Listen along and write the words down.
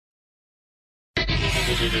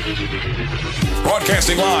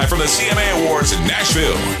Broadcasting live from the CMA Awards in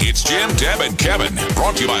Nashville, it's Jim, Deb, and Kevin.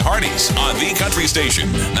 Brought to you by Hardee's on the country station,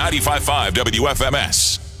 95.5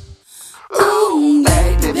 WFMS. Ooh,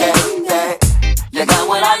 baby, baby, you got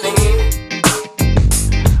what I need.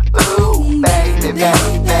 Ooh, baby,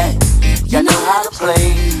 baby, you know how to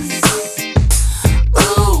please.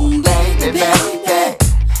 Ooh, baby, baby,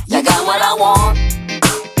 you got what I want.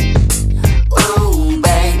 Ooh,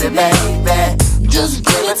 baby, baby, just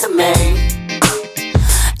give it to me.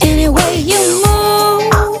 Any way you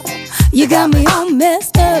move, you got me all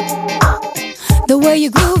messed up. The way you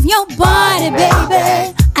groove your body,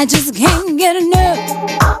 baby, I just can't get enough.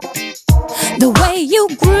 The way you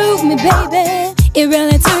groove me, baby, it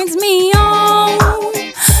really turns me on.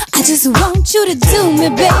 I just want you to do me,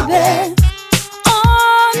 baby,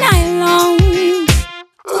 all night long.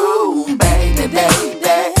 Ooh, baby,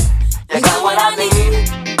 baby, you got what I need.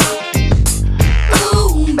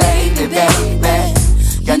 Ooh, baby, baby,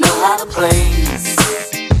 you know how to please.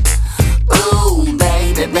 Ooh,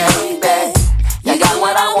 baby, baby, you got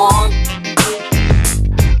what I want.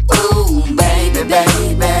 Ooh, baby,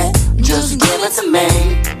 baby, just give it to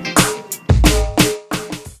me.